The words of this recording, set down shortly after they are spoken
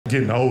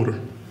getting older.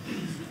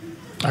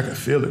 I can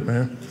feel it,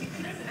 man.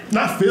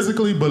 Not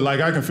physically, but like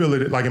I can feel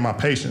it like in my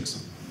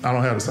patience. I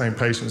don't have the same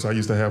patience I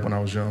used to have when I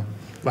was young.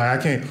 Like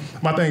I can't,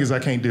 my thing is I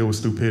can't deal with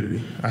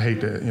stupidity. I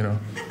hate that, you know.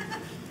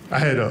 I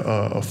had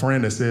a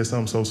friend that said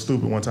something so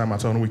stupid one time, I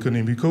told him we couldn't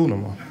even be cool no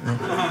more. You know?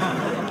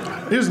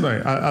 Here's the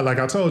thing, like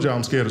I told y'all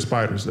I'm scared of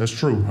spiders. That's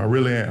true, I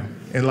really am.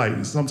 And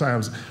like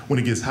sometimes when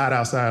it gets hot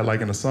outside,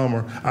 like in the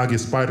summer, I'll get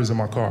spiders in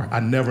my car.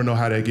 I never know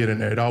how they get in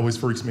there. It always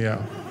freaks me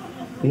out.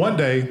 One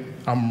day,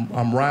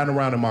 I'm riding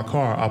around in my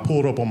car, I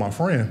pulled up on my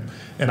friend,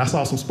 and I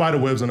saw some spider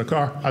webs in the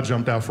car. I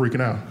jumped out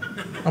freaking out.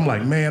 I'm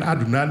like, man, I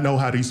do not know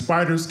how these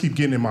spiders keep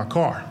getting in my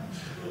car.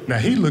 Now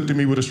he looked at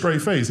me with a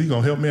straight face. He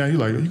gonna help me out. He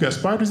like, you got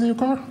spiders in your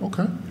car?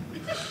 Okay.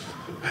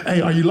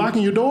 Hey, are you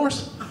locking your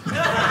doors?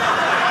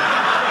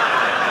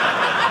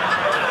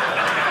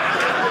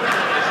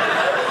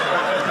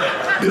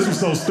 This was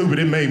so stupid,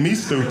 it made me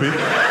stupid.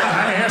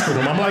 I answered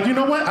him. I'm like, you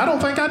know what? I don't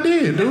think I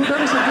did, dude. That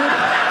was a good...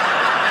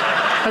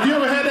 Have you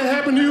ever had that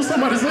happen to you?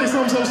 Somebody say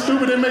something so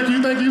stupid that make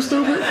you think you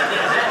stupid?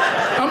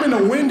 I'm in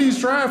a Wendy's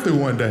drive-thru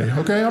one day,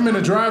 okay? I'm in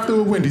a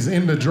drive-thru at Wendy's,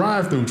 in the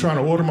drive-thru trying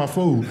to order my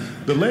food.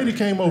 The lady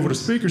came over the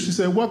speaker, she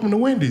said, welcome to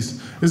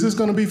Wendy's. Is this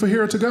gonna be for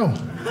here to go?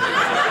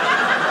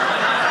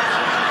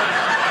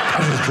 I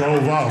just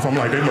drove off. I'm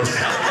like, they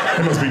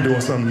must be doing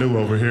something new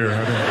over here.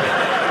 I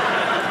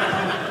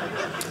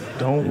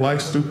don't like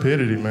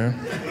stupidity, man.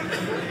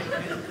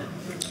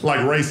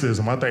 Like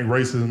racism. I think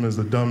racism is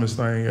the dumbest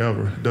thing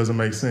ever. It doesn't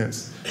make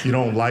sense. You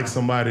don't like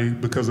somebody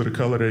because of the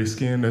color of their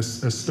skin,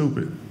 that's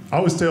stupid. I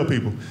always tell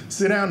people,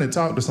 sit down and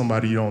talk to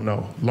somebody you don't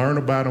know. Learn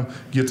about them,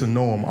 get to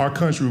know them. Our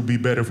country would be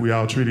better if we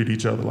all treated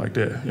each other like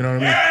that. You know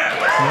what I mean? Yeah! You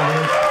know what I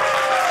mean?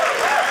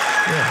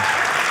 Yeah.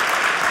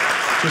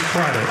 Just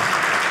try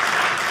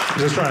that.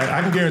 Just try it.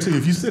 I can guarantee you,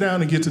 if you sit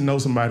down and get to know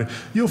somebody,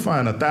 you'll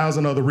find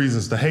 1,000 other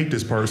reasons to hate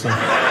this person.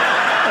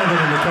 Other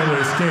than the color of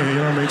his skin, you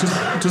know what I mean?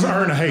 Just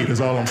earn the hate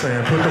is all I'm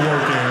saying. Put the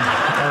work in,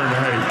 earn the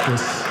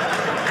hate.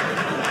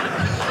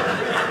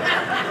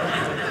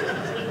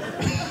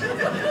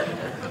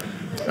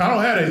 I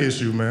don't have that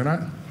issue, man.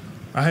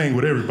 I hang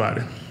with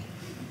everybody.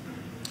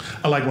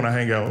 I like when I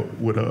hang out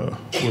with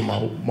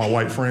my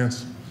white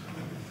friends,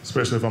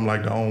 especially if I'm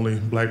like the only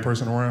black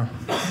person around.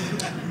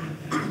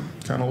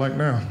 Kind of like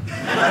now.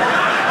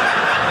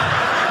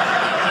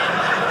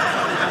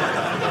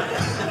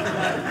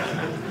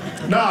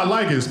 No, I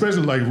like it,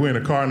 especially like if we're in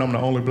a car and I'm the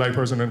only black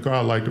person in the car.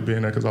 I like to be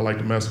in there because I like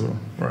to mess with them,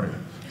 right?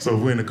 So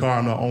if we're in the car,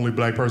 I'm the only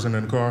black person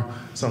in the car.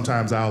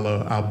 Sometimes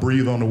I'll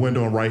breathe on the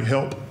window and write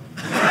help.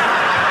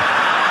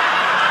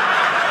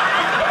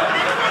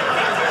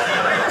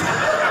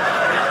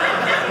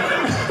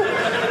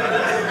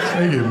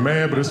 They get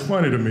mad, but it's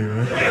funny to me,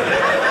 man.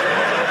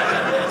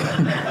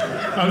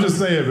 I'm just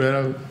saying,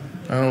 man.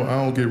 I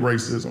don't get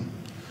racism.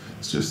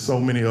 It's just so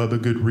many other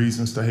good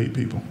reasons to hate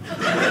people.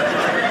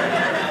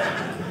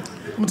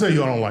 I'm gonna tell you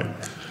what I don't like.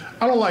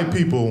 I don't like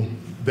people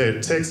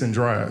that text and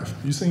drive.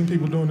 You seen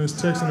people doing this,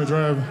 texting and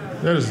driving?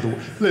 That is the...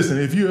 Listen,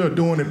 if you're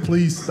doing it,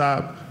 please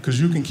stop,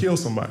 because you can kill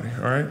somebody,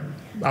 all right?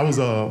 I was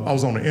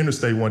on the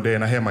interstate one day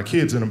and I had my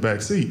kids in the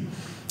back seat.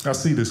 I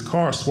see this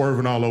car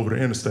swerving all over the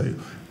interstate.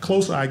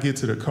 Closer I get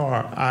to the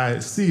car, I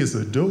see it's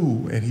a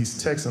dude and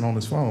he's texting on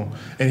his phone.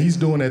 And he's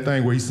doing that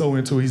thing where he's so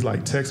into it, he's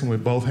like texting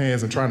with both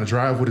hands and trying to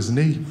drive with his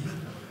knee.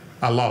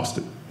 I lost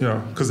it, you know,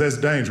 because that's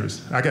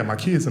dangerous. I got my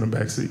kids in the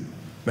back seat.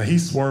 Now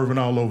he's swerving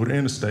all over the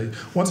interstate.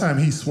 One time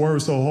he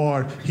swerved so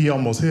hard, he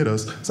almost hit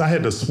us. So I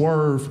had to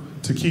swerve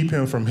to keep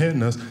him from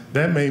hitting us.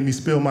 That made me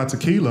spill my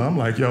tequila. I'm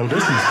like, yo,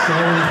 this is so...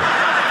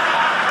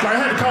 Like, I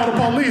had to call the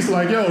police,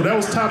 like, yo, that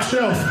was top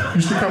shelf.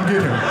 You should come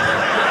get him.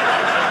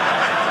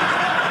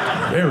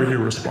 Very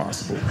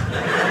irresponsible.